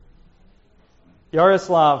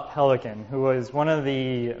Yaroslav Pelikan, who was one of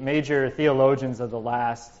the major theologians of the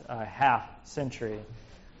last half century,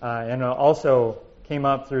 and also came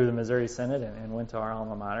up through the Missouri Synod and went to our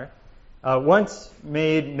alma mater, once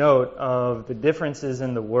made note of the differences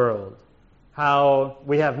in the world, how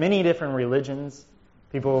we have many different religions.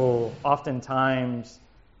 People oftentimes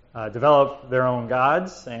develop their own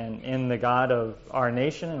gods, and in the God of our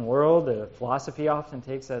nation and world, the philosophy often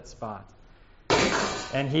takes that spot.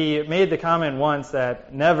 And he made the comment once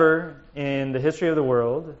that never in the history of the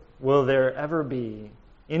world will there ever be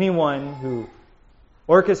anyone who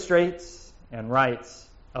orchestrates and writes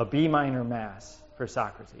a B minor Mass for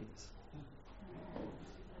Socrates.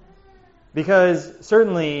 Because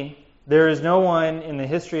certainly there is no one in the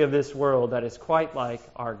history of this world that is quite like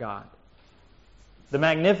our God. The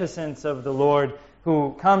magnificence of the Lord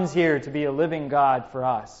who comes here to be a living God for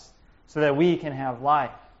us so that we can have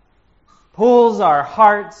life, pulls our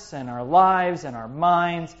hearts and our lives and our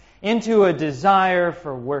minds into a desire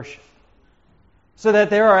for worship. So that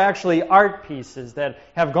there are actually art pieces that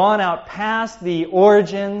have gone out past the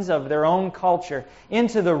origins of their own culture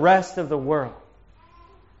into the rest of the world.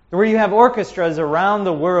 Where you have orchestras around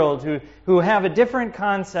the world who have a different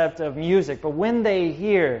concept of music, but when they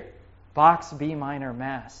hear Bach's B minor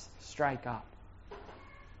Mass strike up,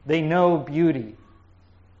 they know beauty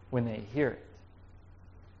when they hear it.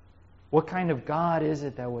 What kind of God is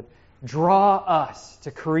it that would draw us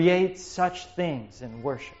to create such things in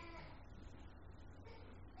worship?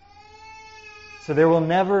 So there will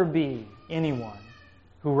never be anyone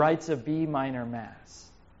who writes a B minor Mass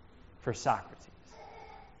for Socrates.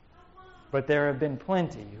 But there have been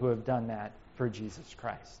plenty who have done that for Jesus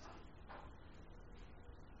Christ.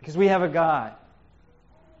 Because we have a God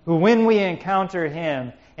who, when we encounter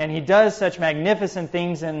Him, and He does such magnificent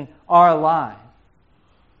things in our lives,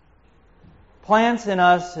 plants in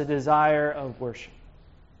us a desire of worship.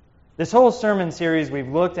 This whole sermon series, we've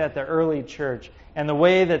looked at the early church and the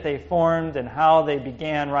way that they formed and how they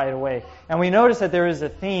began right away. And we notice that there is a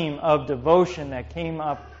theme of devotion that came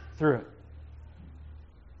up through it.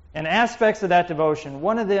 And aspects of that devotion,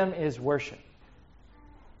 one of them is worship.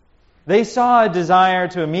 They saw a desire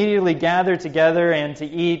to immediately gather together and to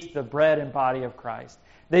eat the bread and body of Christ.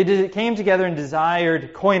 They came together and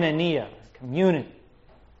desired koinonia, community.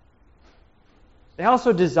 They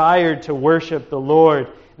also desired to worship the Lord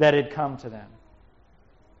that had come to them.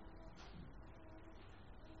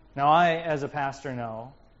 Now I, as a pastor,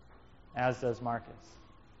 know, as does Marcus,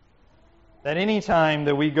 that any time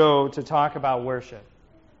that we go to talk about worship,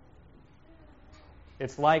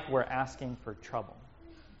 it's like we're asking for trouble.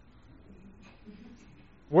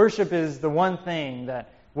 Worship is the one thing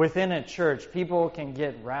that within a church people can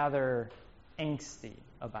get rather angsty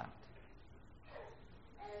about.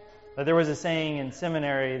 But there was a saying in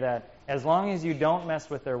seminary that as long as you don't mess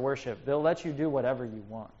with their worship, they'll let you do whatever you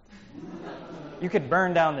want. You could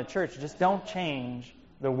burn down the church, just don't change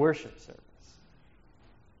the worship service.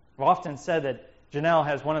 I've often said that Janelle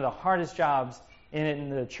has one of the hardest jobs in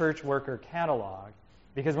the church worker catalog,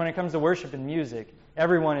 because when it comes to worship and music,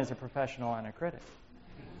 everyone is a professional and a critic.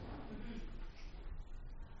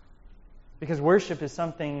 Because worship is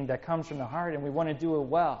something that comes from the heart, and we want to do it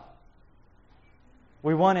well.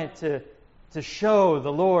 We want it to show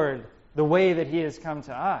the Lord the way that He has come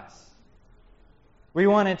to us. We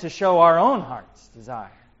want it to show our own heart's desire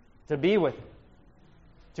to be with Him,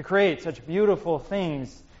 to create such beautiful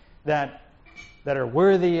things that are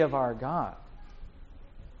worthy of our God.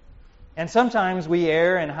 And sometimes we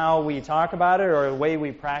err in how we talk about it or the way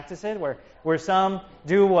we practice it, where some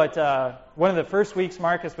do what one of the first weeks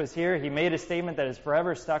Marcus was here, he made a statement that has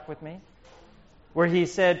forever stuck with me, where he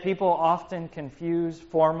said people often confuse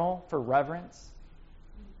formal for reverence.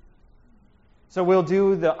 So we'll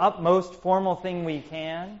do the utmost formal thing we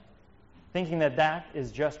can, thinking that that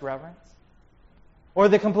is just reverence. Or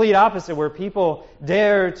the complete opposite, where people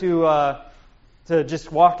dare to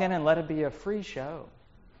just walk in and let it be a free show.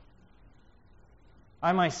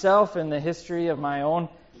 I myself, in the history of my own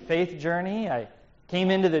faith journey, I came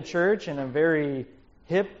into the church in a very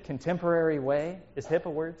hip, contemporary way. Is hip a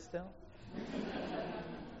word still?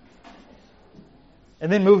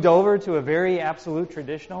 And then moved over to a very absolute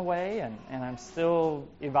traditional way, and I'm still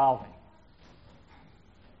evolving.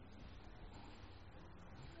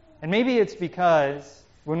 And maybe it's because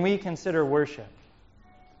when we consider worship,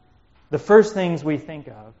 the first things we think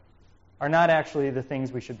of are not actually the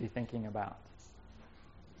things we should be thinking about.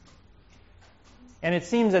 And it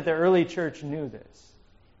seems that the early church knew this.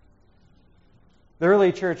 The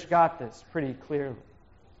early church got this pretty clearly.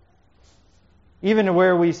 Even to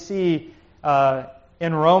where we see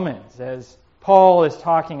in Romans, as Paul is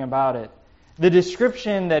talking about it, The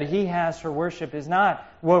description that he has for worship is not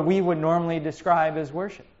what we would normally describe as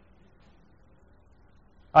worship.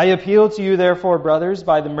 I appeal to you, therefore, brothers,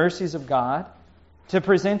 by the mercies of God, to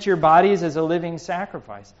present your bodies as a living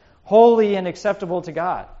sacrifice, holy and acceptable to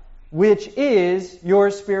God, which is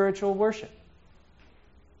your spiritual worship.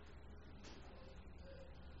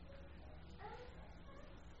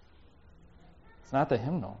 It's not the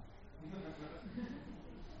hymnal.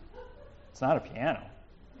 It's not a piano.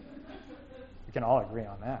 We can all agree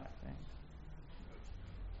on that, I think.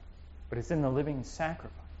 But it's in the living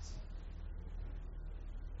sacrifice.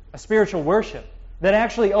 A spiritual worship that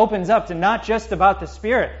actually opens up to not just about the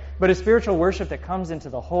spirit, but a spiritual worship that comes into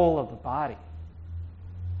the whole of the body.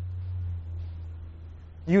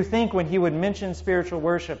 You think when he would mention spiritual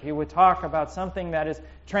worship, he would talk about something that is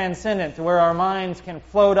transcendent, to where our minds can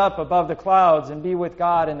float up above the clouds and be with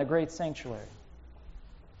God in the great sanctuary.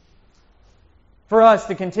 For us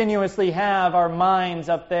to continuously have our minds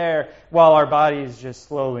up there while our bodies just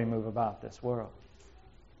slowly move about this world.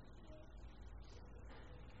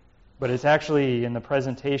 But it's actually in the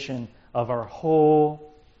presentation of our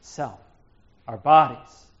whole self, our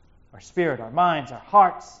bodies, our spirit, our minds, our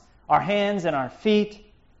hearts, our hands, and our feet,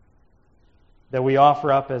 that we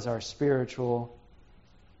offer up as our spiritual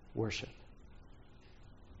worship.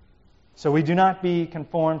 So we do not be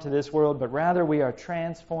conformed to this world, but rather we are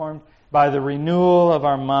transformed by the renewal of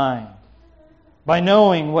our mind, by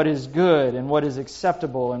knowing what is good and what is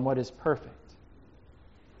acceptable and what is perfect,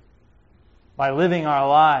 by living our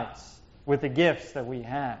lives with the gifts that we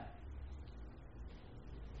have.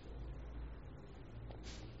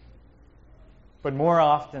 But more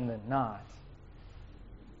often than not,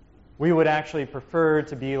 we would actually prefer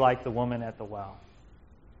to be like the woman at the well.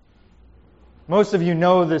 Most of you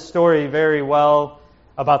know this story very well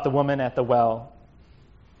about the woman at the well,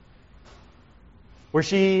 where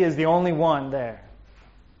she is the only one there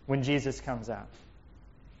when Jesus comes out.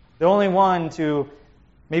 The only one to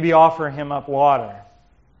maybe offer him up water.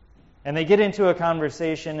 And they get into a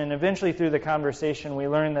conversation, and eventually through the conversation we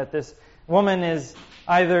learn that this woman is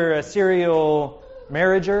either a serial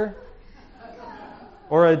marriager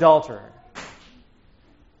or adulterer.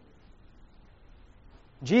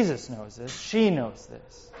 Jesus knows this. She knows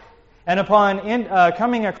this. And upon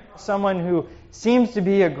coming across someone who seems to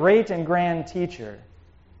be a great and grand teacher,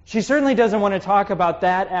 she certainly doesn't want to talk about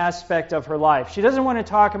that aspect of her life. She doesn't want to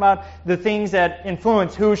talk about the things that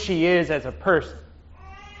influence who she is as a person.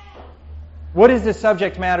 What is the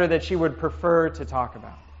subject matter that she would prefer to talk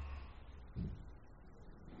about?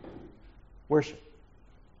 Worship.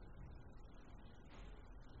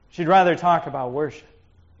 She'd rather talk about worship.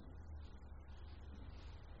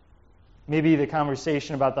 Maybe the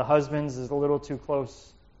conversation about the husbands is a little too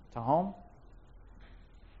close to home.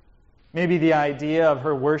 Maybe the idea of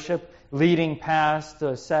her worship leading past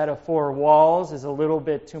a set of four walls is a little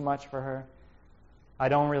bit too much for her. I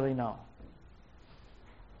don't really know.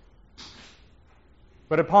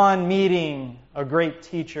 But upon meeting a great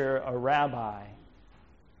teacher, a rabbi,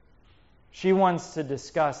 she wants to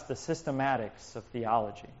discuss the systematics of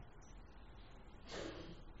theology.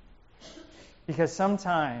 Because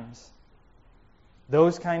sometimes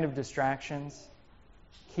those kind of distractions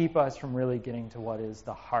keep us from really getting to what is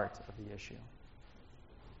the heart of the issue.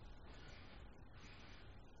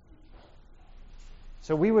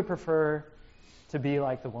 So we would prefer to be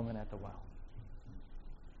like the woman at the well.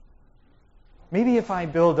 Maybe if I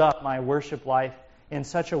build up my worship life in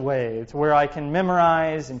such a way to where I can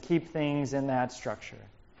memorize and keep things in that structure,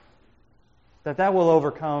 that will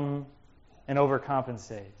overcome and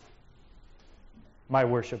overcompensate my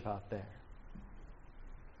worship out there.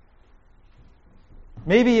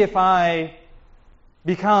 Maybe if I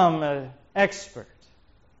become an expert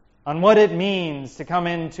on what it means to come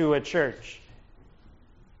into a church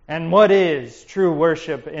and what is true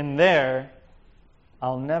worship in there,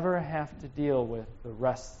 I'll never have to deal with the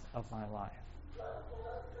rest of my life.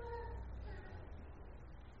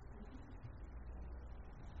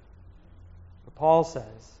 But Paul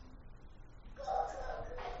says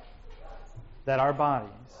that our bodies,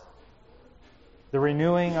 the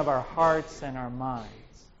renewing of our hearts and our minds,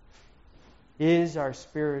 is our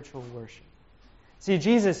spiritual worship. See,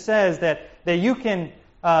 Jesus says that you can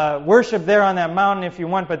worship there on that mountain if you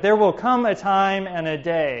want, but there will come a time and a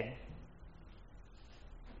day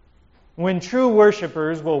when true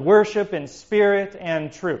worshipers will worship in spirit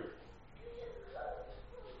and truth.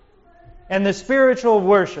 And the spiritual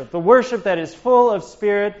worship, the worship that is full of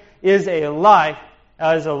spirit, is a life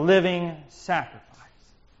as a living sacrifice.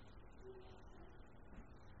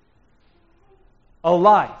 A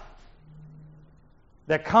life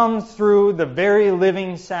that comes through the very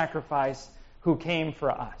living sacrifice who came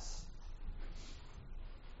for us.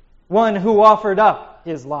 One who offered up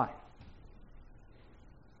his life.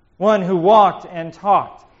 One who walked and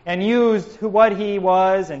talked and used what he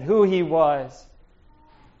was and who he was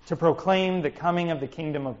to proclaim the coming of the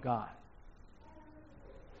kingdom of God.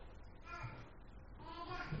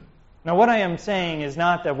 Now, what I am saying is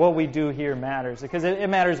not that what we do here matters, because it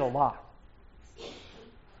matters a lot.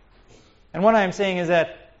 And what I am saying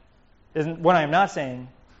what I am not saying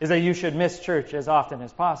is that you should miss church as often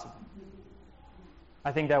as possible.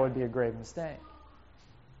 I think that would be a grave mistake.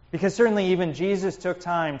 Because certainly even Jesus took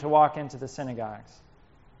time to walk into the synagogues.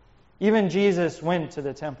 Even Jesus went to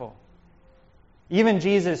the temple. Even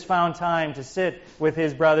Jesus found time to sit with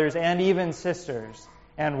his brothers and even sisters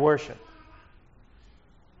and worship.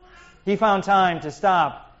 He found time to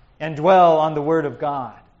stop and dwell on the Word of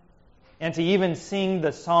God and to even sing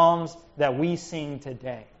the psalms that we sing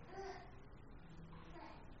today.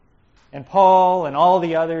 And Paul and all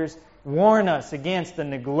the others warn us against the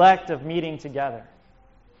neglect of meeting together.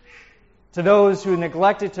 To those who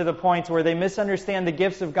neglect it to the point where they misunderstand the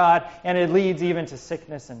gifts of God and it leads even to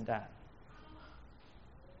sickness and death.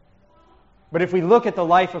 But if we look at the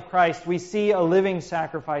life of Christ, we see a living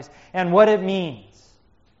sacrifice and what it means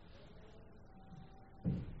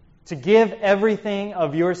to give everything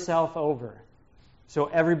of yourself over so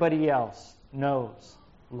everybody else knows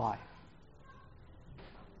life.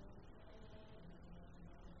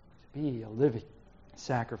 To be a living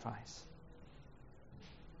sacrifice.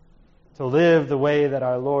 To live the way that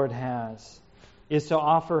our Lord has is to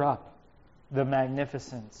offer up the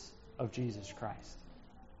magnificence of Jesus Christ.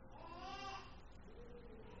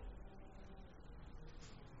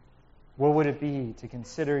 What would it be to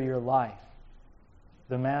consider your life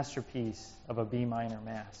the masterpiece of a B minor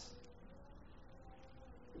Mass?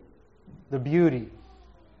 The beauty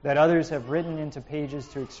that others have written into pages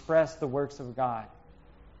to express the works of God,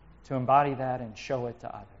 to embody that and show it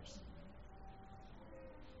to others.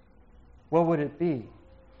 What would it be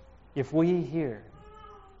if we here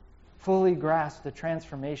fully grasp the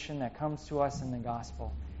transformation that comes to us in the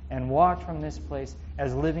gospel and walk from this place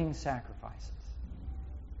as living sacrifices?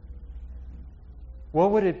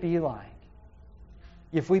 What would it be like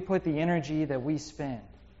if we put the energy that we spend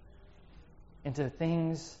into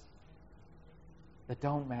things that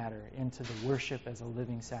don't matter, into the worship as a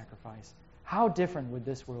living sacrifice? How different would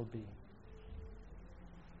this world be?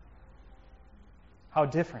 How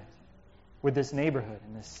different would this neighborhood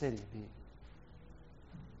and this city be?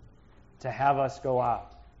 To have us go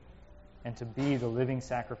out and to be the living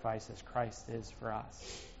sacrifices Christ is for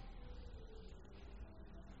us.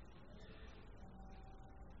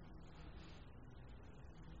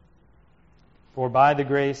 For by the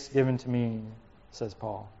grace given to me, says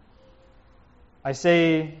Paul, I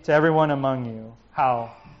say to everyone among you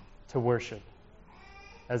how to worship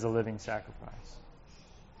as a living sacrifice.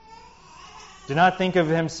 Do not think of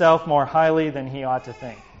himself more highly than he ought to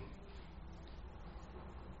think,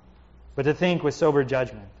 but to think with sober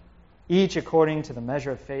judgment, each according to the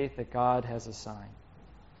measure of faith that God has assigned.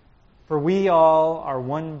 For we all are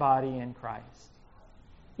one body in Christ,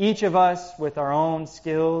 each of us with our own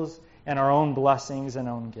skills and our own blessings and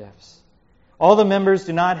own gifts. All the members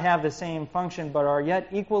do not have the same function, but are yet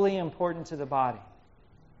equally important to the body.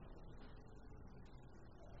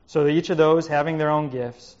 So that each of those having their own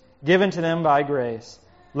gifts, given to them by grace,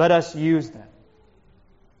 let us use them.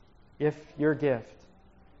 If your gift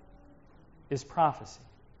is prophecy,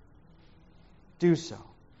 do so.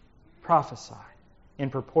 Prophesy in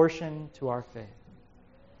proportion to our faith.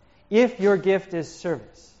 If your gift is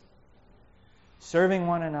service, serving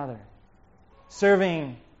one another,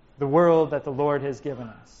 serving the world that the Lord has given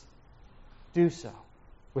us, do so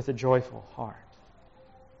with a joyful heart.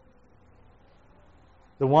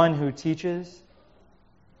 The one who teaches,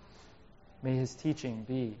 may his teaching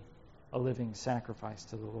be a living sacrifice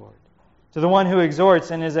to the Lord. To the one who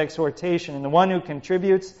exhorts in his exhortation, and the one who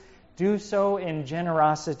contributes, do so in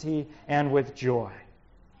generosity and with joy.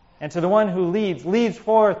 And to the one who leads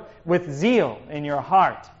forth with zeal in your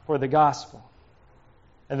heart for the gospel.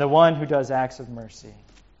 And the one who does acts of mercy.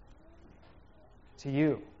 To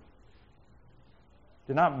you,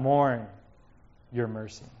 do not mourn your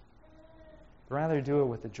mercy, but rather do it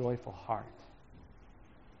with a joyful heart.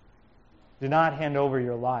 Do not hand over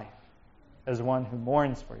your life as one who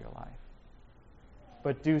mourns for your life,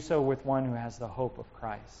 but do so with one who has the hope of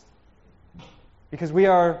Christ. Because we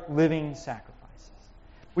are living sacrifices.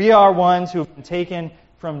 We are ones who have been taken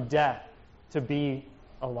from death to be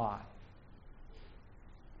alive.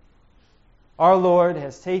 Our Lord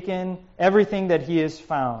has taken everything that He has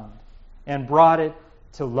found and brought it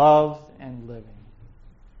to love and living.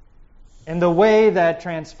 And the way that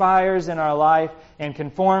transpires in our life and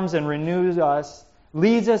conforms and renews us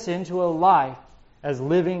leads us into a life as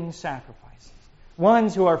living sacrifices.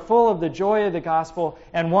 Ones who are full of the joy of the gospel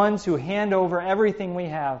and ones who hand over everything we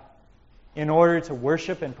have in order to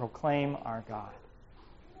worship and proclaim our God.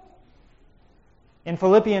 In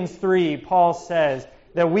Philippians 3, Paul says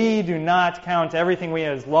that we do not count everything we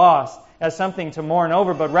have lost as something to mourn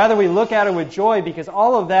over, but rather we look at it with joy because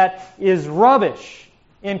all of that is rubbish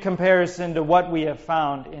in comparison to what we have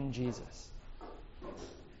found in Jesus.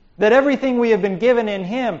 That everything we have been given in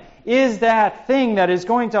Him is that thing that is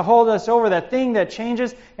going to hold us over, that thing that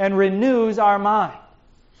changes and renews our mind.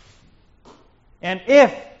 And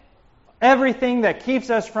if everything that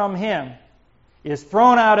keeps us from Him is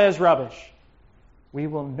thrown out as rubbish, we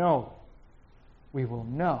will know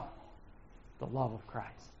the love of Christ.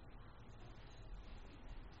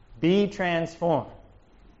 Be transformed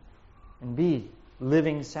and be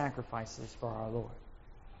living sacrifices for our Lord.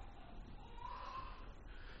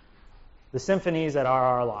 The symphonies that are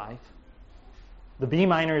our life, the B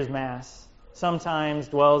minor's Mass, sometimes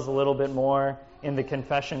dwells a little bit more in the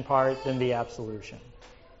confession part than the absolution.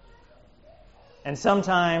 And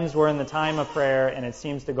sometimes we're in the time of prayer and it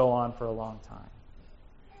seems to go on for a long time.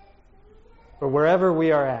 But wherever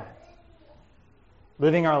we are at,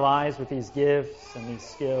 living our lives with these gifts and these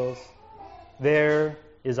skills, there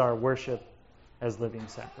is our worship as living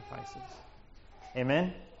sacrifices.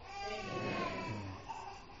 Amen? Amen.